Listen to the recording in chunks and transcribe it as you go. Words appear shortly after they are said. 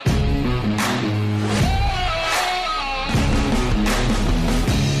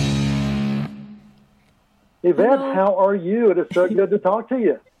Yvette, Hello. how are you? It is so good to talk to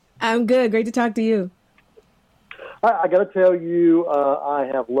you. I'm good. Great to talk to you. I got to tell you, I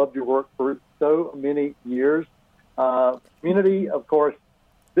have loved your work for so many years. Community, of course,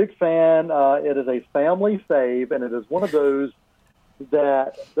 big fan. It is a family fave, and it is one of those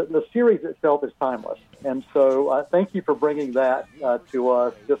that the series itself is timeless. And so thank you for bringing that to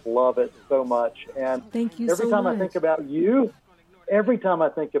us. Just love it so much. And Thank you every so time much. I think about you,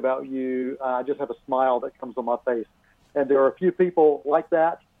 I just have a smile that comes on my face. And there are a few people like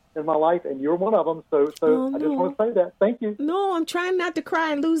that in my life, and you're one of them. So Oh, I just no. want to say that. Thank you. No, I'm trying not to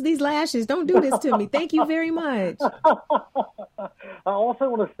cry and lose these lashes. Don't do this to me. Thank you very much. I also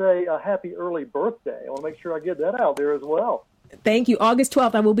want to say a happy early birthday. I want to make sure I get that out there as well. Thank you. August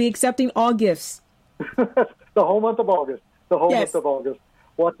 12th, I will be accepting all gifts. The whole month of August. Yes.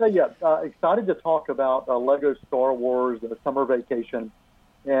 Well, I tell you, excited to talk about Lego Star Wars and the summer vacation.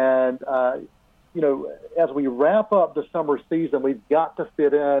 And, as we wrap up the summer season, we've got to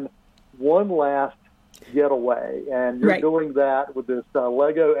fit in one last getaway. And you're Right. doing that with this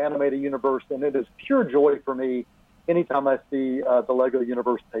Lego animated universe. And it is pure joy for me anytime I see the Lego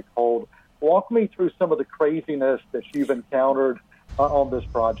universe take hold. Walk me through some of the craziness that you've encountered on this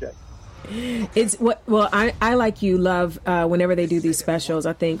project. I like you love whenever they do these specials.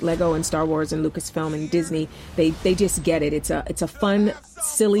 I think Lego and Star Wars and Lucasfilm and Disney, they just get it. It's a fun,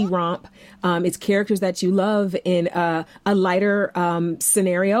 silly romp. It's characters that you love in a lighter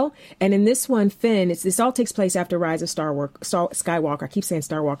scenario. And in this one, Finn, this all takes place after Rise of Skywalker. I keep saying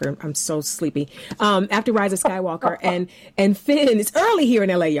Star Walker. I'm so sleepy. After Rise of Skywalker, and Finn, it's early here in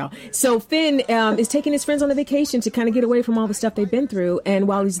LA, y'all. So Finn is taking his friends on a vacation to kind of get away from all the stuff they've been through. And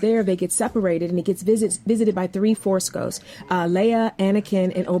while he's there, they get separated, and he gets visited by 3 Force ghosts, Leia,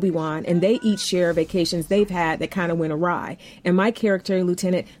 Anakin, and Obi-Wan, and they each share vacations they've had that kind of went awry. And my character,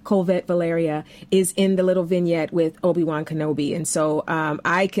 Lieutenant Colvette Valeria, is in the little vignette with Obi-Wan Kenobi. And so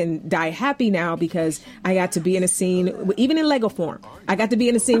I can die happy now because I got to be in a scene, even in Lego form, I got to be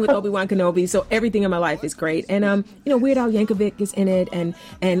in a scene with Obi-Wan Kenobi. So everything in my life is great. And, Weird Al Yankovic is in it, and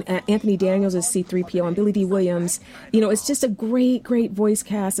Anthony Daniels is C-3PO, and Billy D. Williams. It's just a great, great voice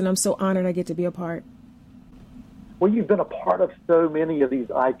cast, and I'm so honored I get to be a part. Well, you've been a part of so many of these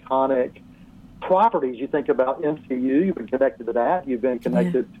iconic properties. You think about MCU, you've been connected to that. You've been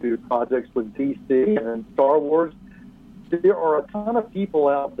connected to projects with DC and Star Wars. There are a ton of people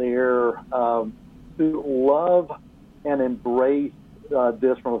out there who love and embrace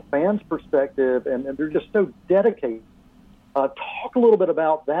this from a fan's perspective, and they're just so dedicated. Talk a little bit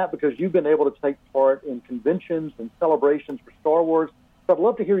about that, because you've been able to take part in conventions and celebrations for Star Wars. So I'd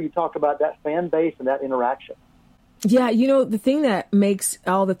love to hear you talk about that fan base and that interaction. Yeah, the thing that makes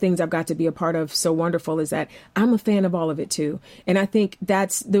all the things I've got to be a part of so wonderful is that I'm a fan of all of it too. And I think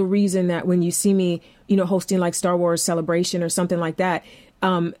that's the reason that when you see me, hosting like Star Wars Celebration or something like that,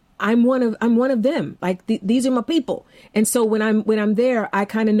 I'm one of them. Like these are my people. And so when I'm there, I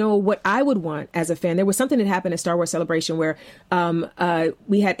kind of know what I would want as a fan. There was something that happened at Star Wars Celebration where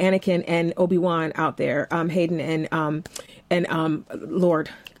we had Anakin and Obi-Wan out there, Hayden and Lord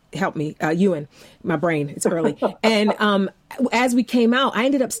help me, Ewan, my brain, it's early. And as we came out, I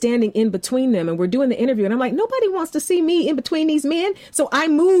ended up standing in between them, and we're doing the interview, and I'm like, nobody wants to see me in between these men. So I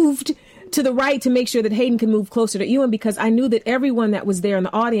moved to the right to make sure that Hayden can move closer to Ewan, because I knew that everyone that was there in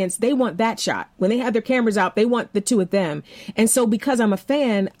the audience, they want that shot. When they have their cameras out, they want the two of them. And so because I'm a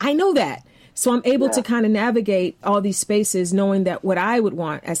fan, I know that. So I'm able to kind of navigate all these spaces, knowing that what I would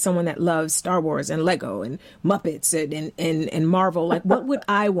want as someone that loves Star Wars and Lego and Muppets and Marvel, like what would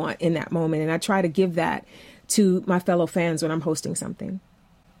I want in that moment? And I try to give that to my fellow fans when I'm hosting something.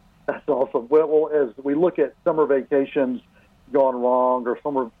 That's awesome. Well, as we look at summer vacations gone wrong, or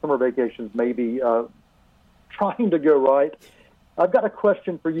summer vacations maybe trying to go right, I've got a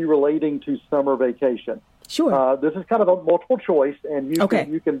question for you relating to summer vacation. Sure. This is kind of a multiple choice, and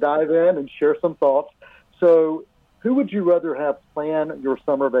you can dive in and share some thoughts. So who would you rather have plan your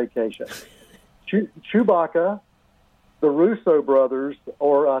summer vacation? Chewbacca, the Russo brothers,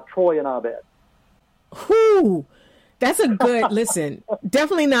 or Troy and Abed? Whew, that's a good, listen,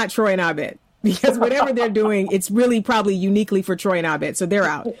 definitely not Troy and Abed. Because whatever they're doing, it's really probably uniquely for Troy and Abed, so they're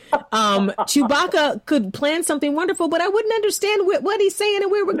out. Chewbacca could plan something wonderful, but I wouldn't understand what he's saying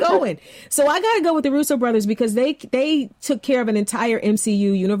and where we're going. So I got to go with the Russo brothers, because they took care of an entire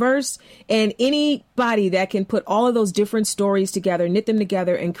MCU universe, and anybody that can put all of those different stories together, knit them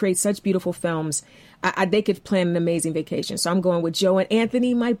together, and create such beautiful films, they could plan an amazing vacation. So I'm going with Joe and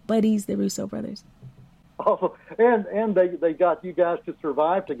Anthony, my buddies, the Russo brothers. Oh, and they got you guys to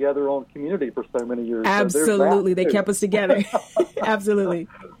survive together on Community for so many years. Absolutely. So they kept us together. Absolutely.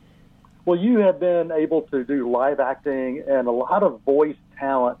 Well, you have been able to do live acting and a lot of voice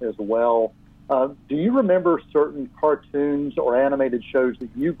talent as well. Do you remember certain cartoons or animated shows that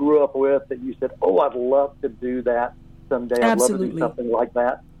you grew up with that you said, "Oh, I'd love to do that someday. I'd love to do something like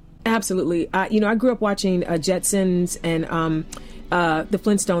that"? Absolutely. I grew up watching Jetsons and the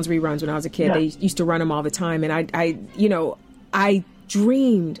Flintstones reruns when I was a kid. Yeah. They used to run them all the time, and I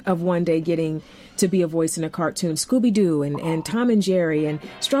dreamed of one day getting to be a voice in a cartoon, Scooby-Doo and Tom and Jerry and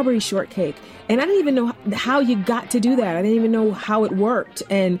Strawberry Shortcake. And I didn't even know how you got to do that. I didn't even know how it worked.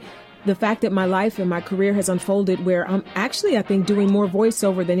 And the fact that my life and my career has unfolded where I'm actually, I think, doing more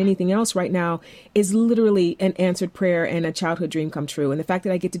voiceover than anything else right now is literally an answered prayer and a childhood dream come true. And the fact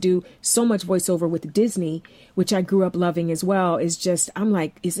that I get to do so much voiceover with Disney, which I grew up loving as well, is just, I'm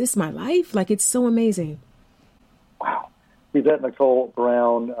like, is this my life? Like, it's so amazing. Wow. Yvette Nicole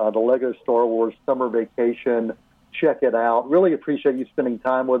Brown, the Lego Star Wars Summer Vacation. Check it out. Really appreciate you spending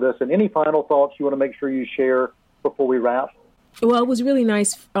time with us. And any final thoughts you want to make sure you share before we wrap? Well, it was really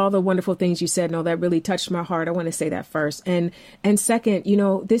nice, all the wonderful things you said, and all that really touched my heart. I want to say that first. And second,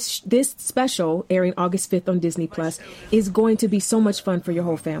 this special airing August 5th on Disney Plus is going to be so much fun for your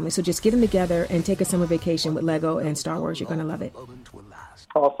whole family. So just get them together and take a summer vacation with Lego and Star Wars. You're going to love it.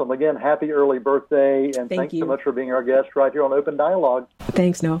 Awesome. Again, happy early birthday, and thanks so much for being our guest right here on Open Dialogue.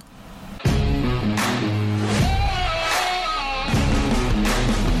 Thanks, Noah.